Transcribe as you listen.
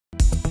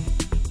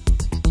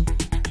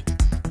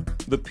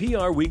The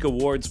PRWeek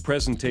Awards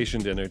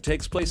presentation dinner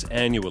takes place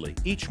annually,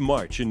 each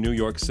March in New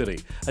York City,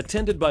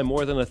 attended by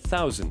more than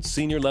 1,000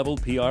 senior-level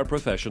PR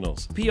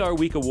professionals.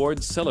 PRWeek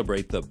Awards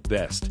celebrate the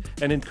best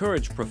and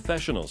encourage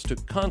professionals to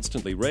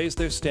constantly raise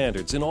their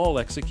standards in all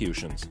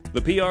executions.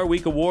 The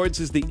PRWeek Awards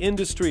is the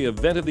industry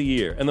event of the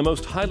year and the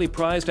most highly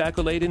prized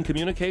accolade in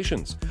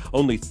communications.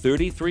 Only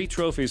 33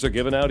 trophies are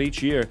given out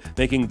each year,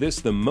 making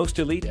this the most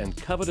elite and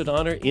coveted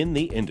honor in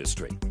the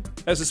industry.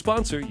 As a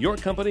sponsor, your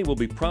company will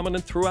be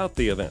prominent throughout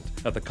the event,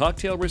 at the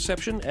cocktail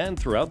reception, and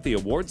throughout the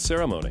awards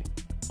ceremony.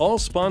 All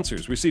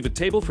sponsors receive a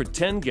table for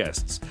 10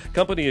 guests.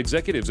 Company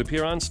executives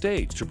appear on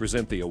stage to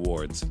present the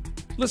awards.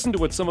 Listen to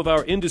what some of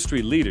our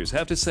industry leaders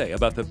have to say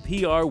about the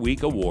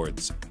PRWeek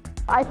Awards.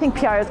 I think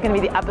PR is going to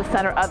be the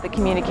epicenter of the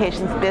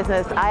communications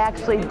business. I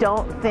actually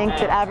don't think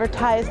that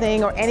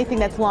advertising or anything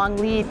that's long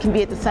lead can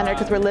be at the center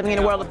because we're living in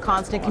a world of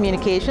constant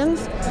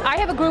communications. I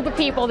have a group of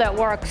people that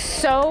work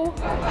so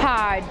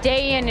hard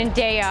day in and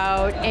day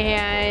out,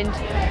 and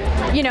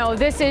you know,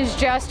 this is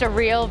just a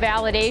real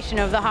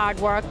validation of the hard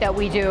work that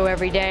we do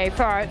every day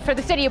for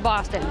the city of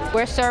Boston.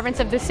 We're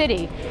servants of the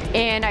city,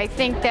 and I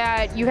think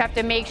that you have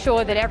to make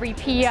sure that every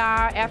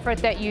PR effort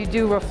that you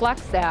do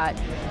reflects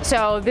that.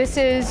 So this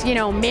is, you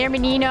know, Mayor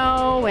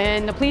Menino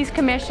and the police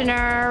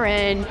commissioner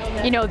and,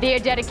 you know, their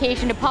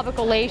dedication to public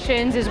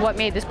relations is what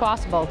made this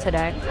possible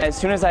today. As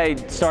soon as I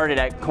started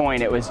at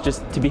Coin, it was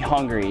just to be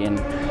hungry, and,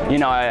 you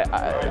know,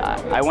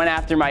 I went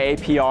after my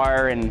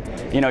APR,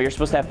 and, you know, you're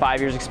supposed to have 5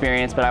 years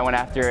experience, but I went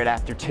after it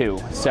after 2.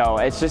 So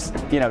it's just,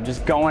 you know,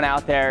 just going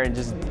out there and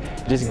just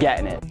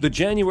getting it. The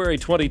January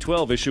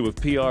 2012 issue of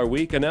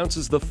PRWeek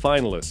announces the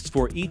finalists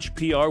for each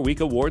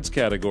PRWeek Awards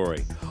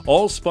category.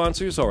 All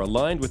sponsors are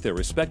aligned with their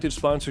respective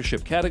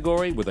sponsorship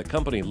category with a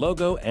company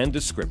logo and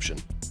description.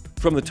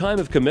 From the time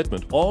of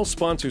commitment, all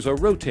sponsors are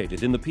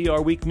rotated in the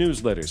PRWeek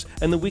newsletters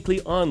and the weekly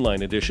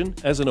online edition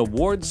as an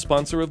awards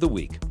sponsor of the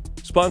week.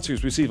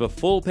 Sponsors receive a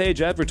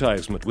full-page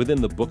advertisement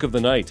within the Book of the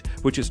Night,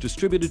 which is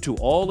distributed to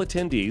all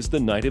attendees the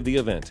night of the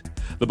event.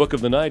 The Book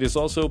of the Night is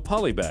also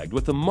polybagged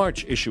with the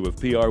March issue of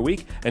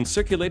PRWeek and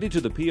circulated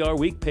to the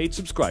PRWeek paid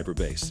subscriber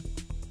base.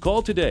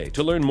 Call today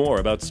to learn more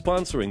about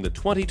sponsoring the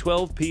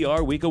 2012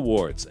 PRWeek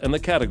Awards and the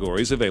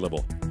categories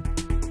available.